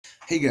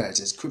Hey guys,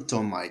 it's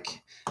Crypto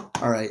Mike.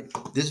 Alright,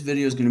 this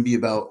video is going to be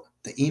about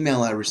the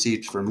email I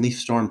received from Leaf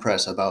Storm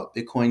Press about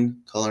Bitcoin,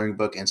 Coloring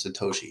Book, and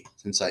Satoshi,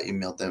 since I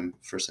emailed them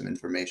for some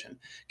information.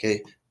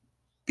 Okay,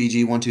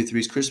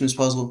 BG123's Christmas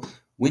Puzzle,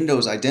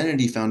 Windows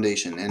Identity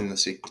Foundation, and the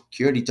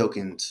security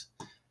tokens,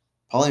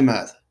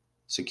 Polymath,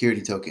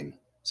 security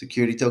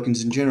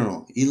tokens in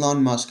general.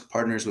 Elon Musk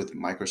partners with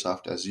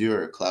Microsoft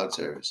Azure Cloud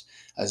Service.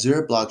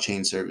 Azure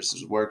Blockchain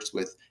Services works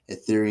with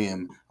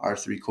Ethereum,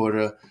 R3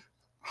 Corda,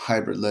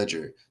 Hybrid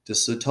Ledger.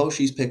 Does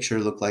Satoshi's picture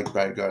look like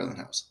Brad Garland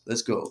House?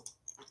 Let's go.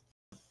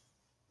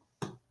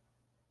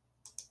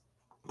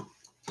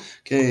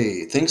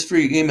 Okay, thanks for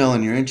your email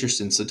and your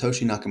interest in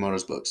Satoshi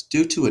Nakamoto's books.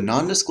 Due to a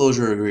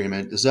non-disclosure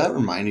agreement, does that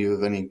remind you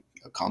of any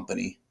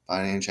company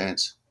by any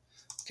chance?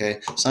 Okay,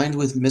 signed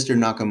with Mr.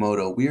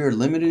 Nakamoto, we are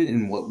limited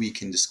in what we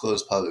can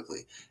disclose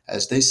publicly.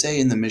 As they say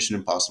in the Mission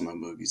Impossible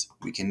movies,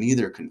 we can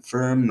neither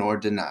confirm nor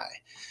deny.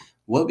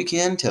 What we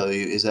can tell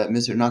you is that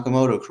Mr.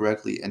 Nakamoto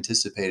correctly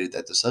anticipated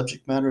that the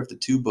subject matter of the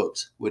two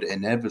books would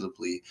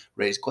inevitably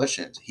raise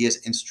questions. He has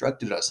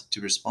instructed us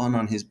to respond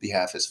on his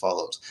behalf as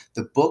follows.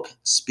 The book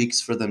speaks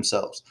for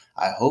themselves.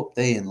 I hope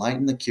they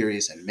enlighten the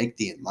curious and make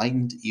the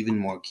enlightened even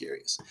more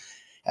curious.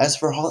 As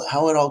for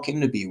how it all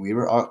came to be, we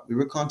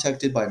were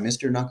contacted by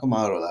Mr.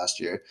 Nakamoto last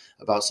year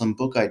about some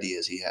book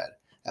ideas he had.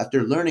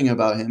 After learning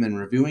about him and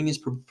reviewing his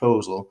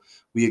proposal,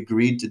 we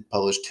agreed to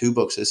publish two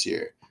books this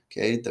year.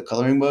 Okay, the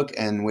Coloring Book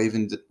and Wave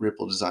and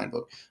Ripple Design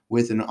Book,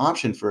 with an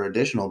option for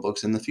additional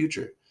books in the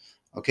future.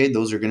 Okay,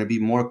 those are going to be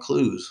more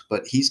clues,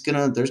 but there's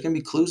going to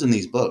be clues in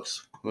these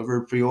books.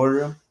 Whoever pre-order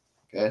them,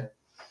 okay.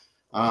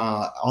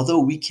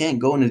 Although we can't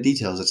go into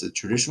details, it's a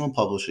traditional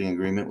publishing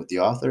agreement with the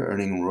author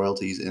earning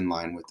royalties in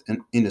line with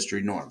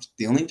industry norms.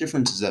 The only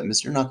difference is that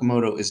Mr.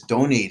 Nakamoto is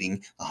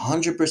donating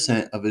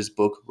 100% of his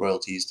book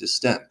royalties to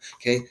STEM.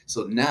 Okay,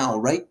 so now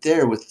right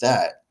there with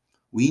that,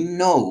 we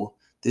know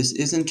this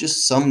isn't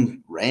just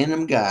some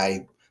random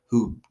guy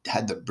who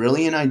had the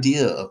brilliant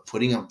idea of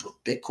putting a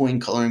Bitcoin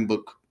coloring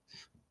book,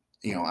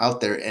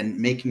 out there and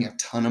making a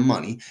ton of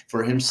money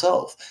for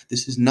himself.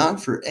 This is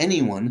not for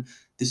anyone.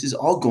 This is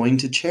all going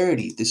to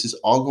charity. This is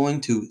all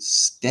going to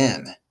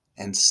STEM,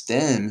 and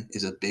STEM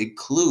is a big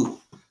clue.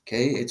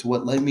 Okay, it's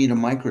what led me to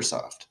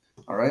Microsoft.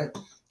 All right,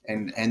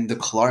 and the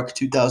Clark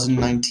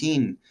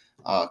 2019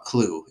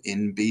 clue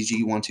in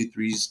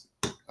BG123's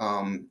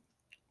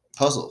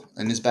puzzle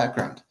and his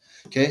background.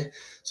 Okay,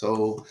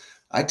 so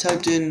I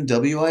typed in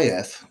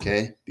WIF,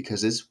 okay,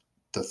 because it's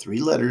the three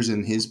letters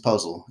in his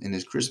puzzle, in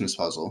his Christmas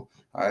puzzle.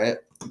 All right,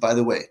 by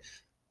the way,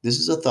 this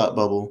is a thought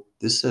bubble.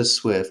 This says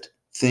Swift,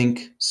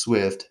 think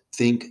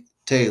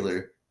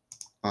Taylor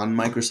on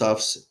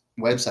Microsoft's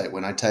website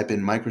when I type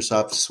in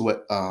Microsoft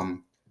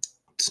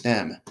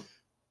STEM,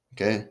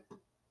 okay,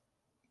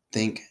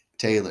 think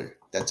Taylor.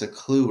 That's a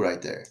clue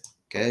right there,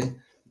 okay.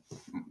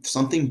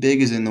 Something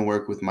big is in the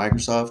work with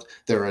Microsoft.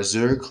 Their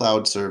Azure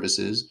cloud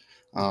services.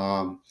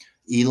 Elon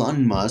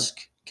Musk,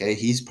 okay,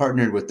 he's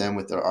partnered with them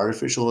with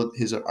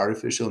his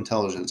artificial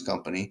intelligence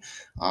company.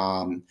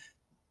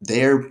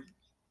 They're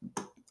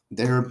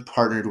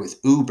partnered with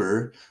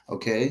Uber,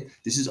 okay.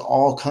 This is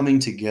all coming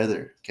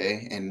together,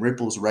 okay, and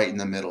Ripple's right in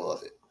the middle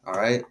of it. All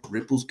right,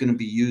 Ripple's going to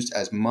be used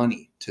as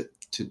money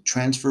to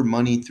transfer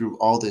money through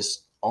all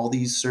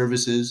these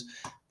services,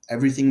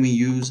 everything we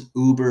use,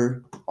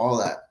 Uber, all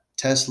that.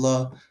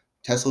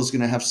 Tesla's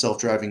going to have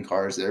self-driving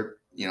cars.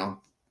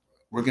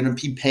 We're going to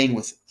be paying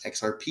with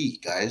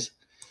XRP, guys.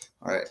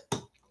 All right.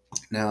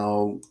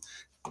 Now,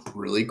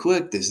 really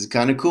quick, this is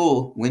kind of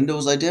cool.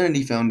 Windows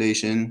Identity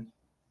Foundation.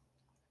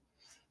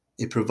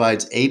 It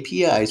provides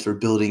APIs for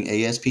building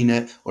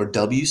ASP.NET or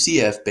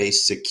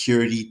WCF-based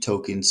security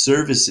token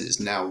services.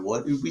 Now,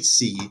 what do we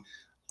see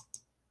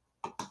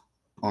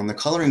on the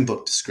coloring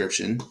book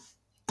description?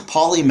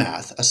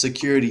 Polymath, a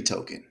security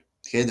token.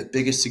 Okay, the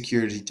biggest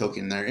security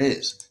token there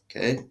is.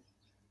 Okay.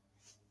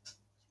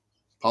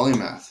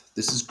 Polymath.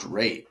 This is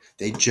great.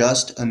 They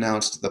just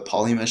announced the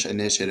Polymesh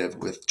initiative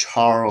with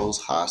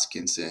Charles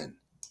Hoskinson.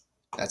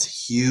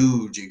 That's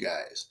huge, you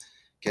guys.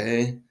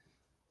 Okay.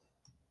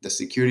 The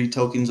security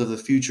tokens of the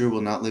future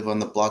will not live on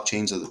the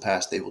blockchains of the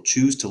past. They will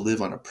choose to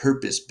live on a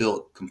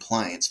purpose-built,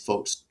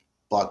 compliance-focused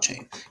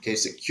blockchain. Okay,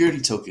 security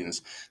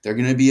tokens. They're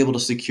going to be able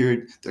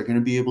to They're going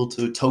to be able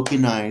to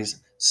tokenize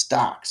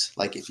stocks.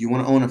 Like if you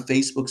want to own a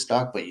Facebook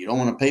stock, but you don't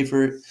want to pay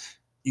for it,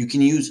 you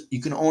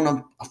can own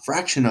a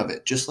fraction of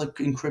it, just like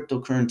in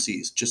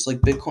cryptocurrencies, just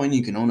like Bitcoin.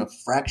 You can own a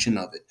fraction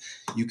of it.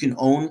 You can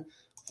own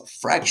a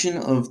fraction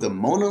of the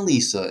Mona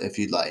Lisa if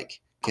you'd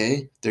like.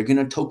 Okay, they're going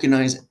to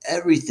tokenize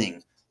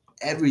everything.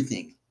 They're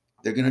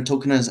going to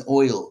tokenize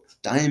oil,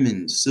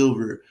 diamonds,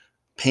 silver,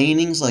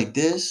 paintings like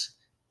this,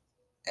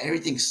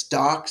 everything,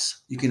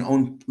 stocks. You can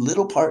own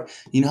little part.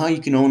 You know how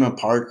you can own a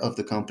part of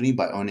the company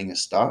by owning a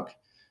stock?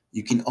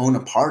 You can own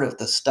a part of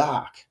the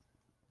stock.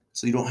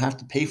 So you don't have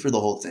to pay for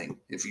the whole thing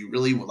if you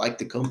really like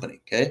the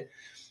company, okay?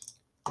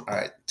 All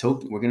right,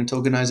 we're going to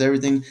tokenize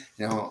everything.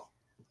 Now,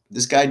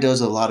 this guy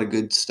does a lot of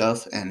good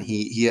stuff, and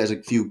he has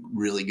a few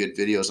really good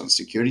videos on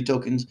security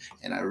tokens,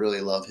 and I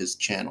really love his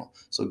channel.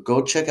 So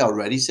go check out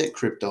Ready Set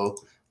Crypto.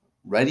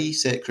 Ready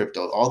Set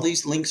Crypto. All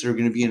these links are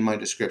going to be in my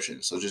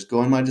description. So just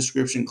go in my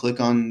description, click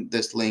on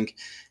this link.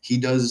 He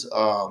does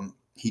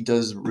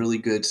really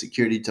good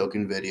security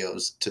token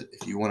videos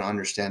if you want to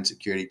understand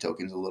security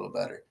tokens a little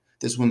better.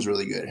 This one's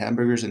really good.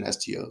 Hamburgers and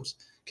STOs.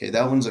 Okay,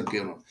 that one's a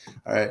good one.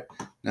 All right,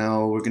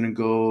 now we're gonna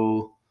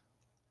go.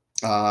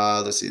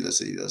 Let's see.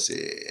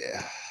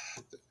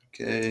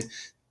 Okay,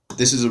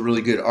 this is a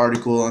really good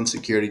article on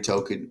security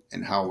token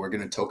and how we're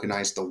going to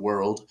tokenize the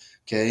world.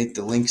 Okay,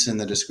 the link's in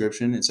the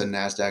description. It's a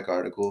NASDAQ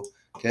article.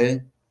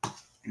 Okay,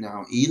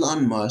 now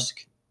Elon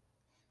Musk.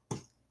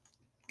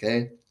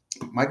 Okay,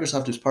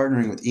 Microsoft is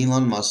partnering with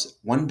Elon Musk's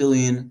 $1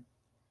 billion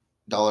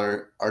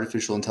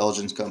artificial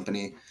intelligence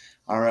company.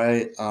 All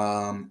right,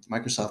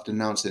 Microsoft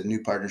announced a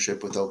new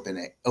partnership with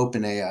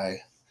OpenAI.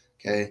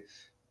 Okay,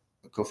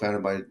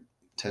 co-founded by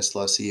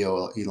Tesla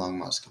CEO Elon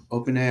Musk.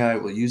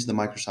 OpenAI will use the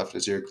Microsoft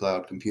Azure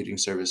cloud computing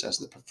service as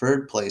the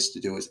preferred place to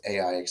do its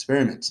AI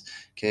experiments.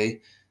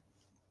 Okay.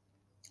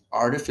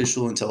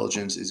 Artificial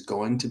intelligence is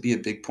going to be a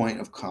big point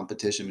of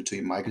competition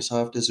between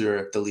Microsoft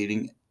Azure, the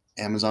leading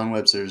Amazon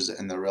Web Services,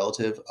 and the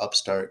relative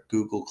upstart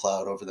Google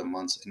Cloud over the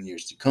months and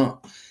years to come.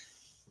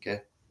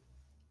 Okay.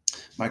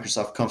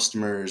 Microsoft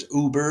customers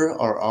Uber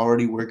are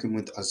already working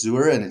with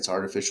Azure and its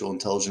artificial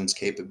intelligence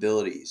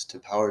capabilities to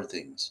power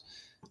things.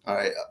 All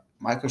right.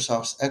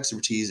 Microsoft's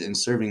expertise in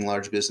serving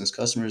large business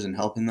customers and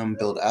helping them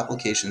build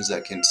applications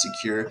that can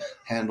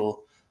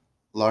handle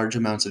large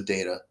amounts of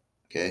data,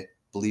 okay,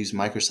 believes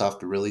Microsoft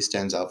really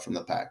stands out from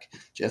the pack.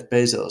 Jeff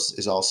Bezos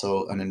is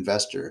also an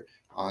investor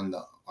on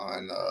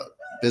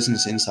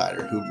Business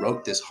Insider who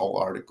wrote this whole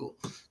article.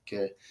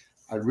 Okay,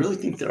 I really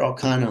think they're all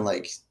kind of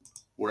like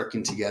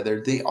working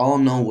together. They all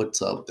know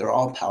what's up. They're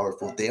all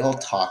powerful. They all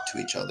talk to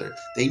each other.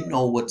 They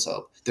know what's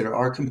up. There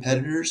are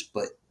competitors,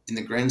 but in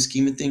the grand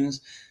scheme of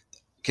things,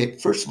 okay,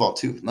 first of all,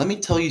 too, let me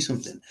tell you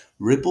something.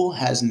 Ripple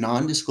has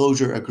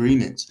non-disclosure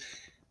agreements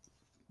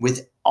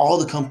with all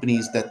the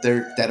companies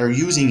that are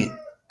using it.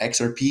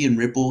 XRP and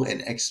Ripple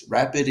and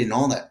XRapid and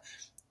all that.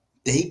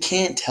 They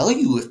can't tell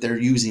you if they're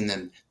using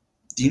them.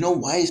 Do you know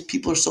why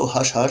people are so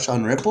hush-hush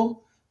on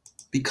Ripple?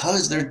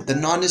 Because the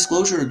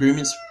non-disclosure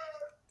agreements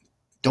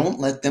don't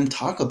let them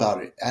talk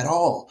about it at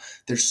all.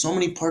 There's so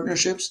many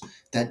partnerships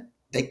that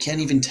they can't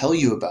even tell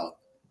you about.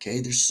 Okay,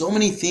 there's so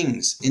many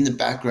things in the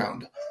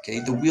background.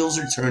 Okay, the wheels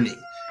are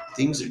turning.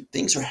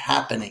 Things are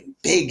happening.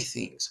 Big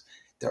things.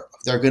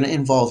 They're going to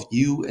involve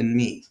you and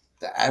me,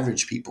 the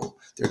average people.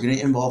 They're going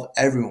to involve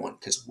everyone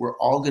because we're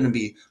all going to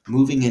be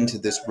moving into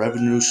this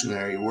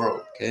revolutionary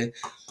world. Okay,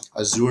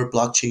 Azure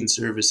blockchain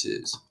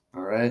services.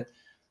 All right.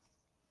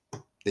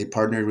 They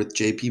partnered with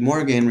JP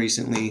Morgan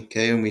recently.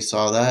 Okay, and we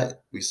saw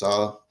that. We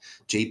saw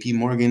JP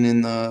Morgan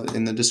in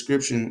the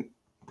description.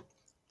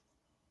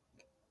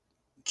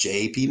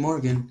 JP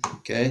Morgan.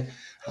 Okay.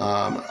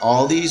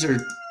 All these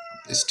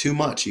it's too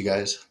much, you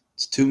guys.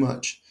 It's too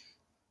much.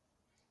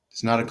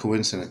 It's not a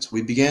coincidence.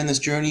 We began this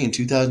journey in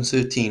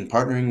 2015,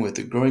 partnering with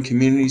the growing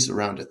communities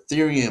around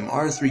Ethereum,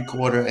 R3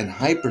 Quarter, and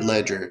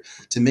Hyperledger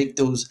to make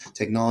those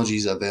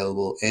technologies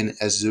available in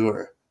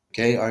Azure.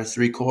 Okay,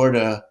 R3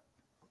 Quarter.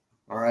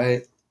 All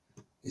right.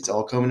 It's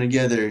all coming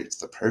together. It's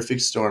the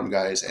perfect storm,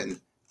 guys.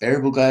 And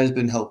Bearable Guy has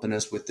been helping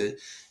us with it.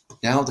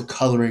 Now the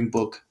coloring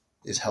book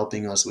is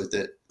helping us with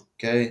it.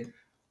 Okay.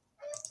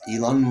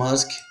 Elon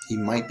Musk, he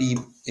might be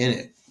in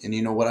it. And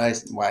you know why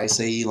I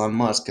say Elon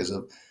Musk? Because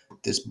of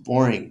this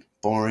boring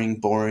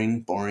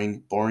companies.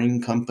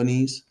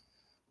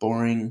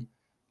 Boring.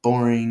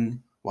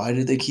 Why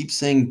do they keep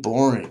saying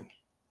boring?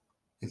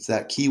 It's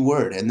that key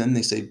word. And then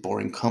they say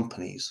boring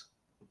companies.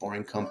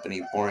 Boring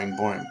company, boring.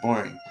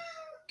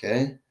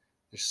 Okay?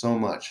 There's so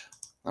much.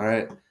 All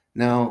right.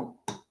 Now,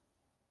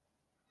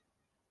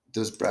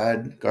 does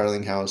Brad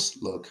Garlinghouse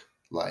look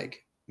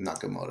like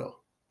Nakamoto?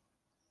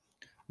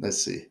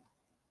 Let's see.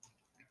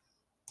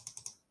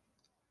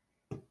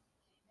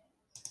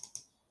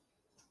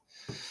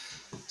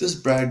 Does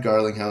Brad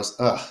Garlinghouse,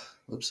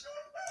 whoops.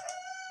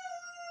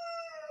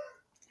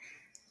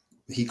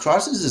 He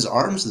crosses his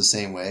arms the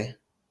same way,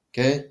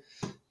 okay?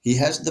 He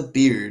has the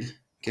beard,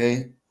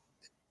 okay?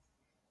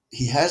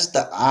 He has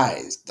the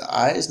eyes,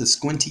 the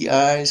squinty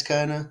eyes,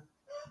 kind of.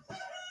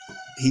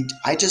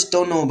 I just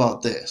don't know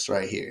about this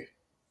right here,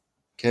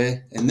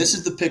 okay? And this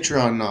is the picture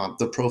on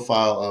the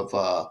profile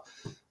of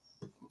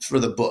for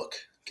the book,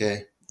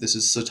 okay? This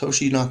is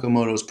Satoshi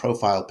Nakamoto's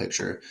profile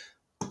picture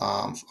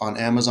on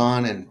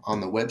Amazon and on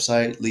the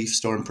website Leaf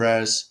Storm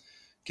Press,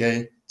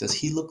 okay? Does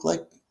he look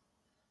like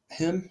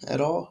him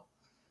at all?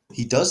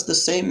 He does the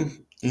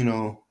same,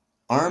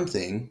 arm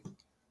thing.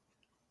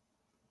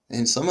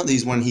 And some of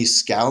these, when he's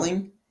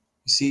scowling,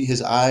 you see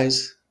his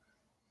eyes.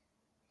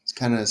 He's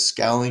kind of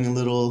scowling a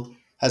little,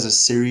 has a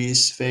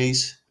serious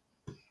face.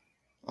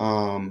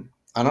 I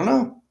don't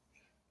know.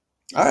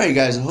 All right,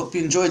 guys, I hope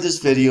you enjoyed this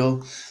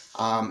video.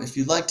 If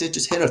you liked it,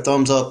 just hit a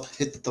thumbs up,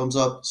 hit the thumbs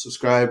up,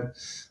 subscribe.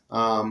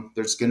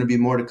 There's going to be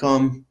more to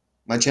come.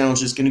 My channel is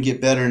just going to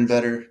get better and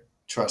better.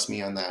 Trust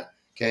me on that.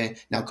 Okay.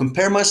 Now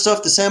compare my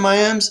stuff to Sam I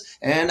Am's,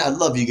 and I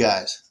love you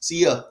guys.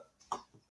 See ya.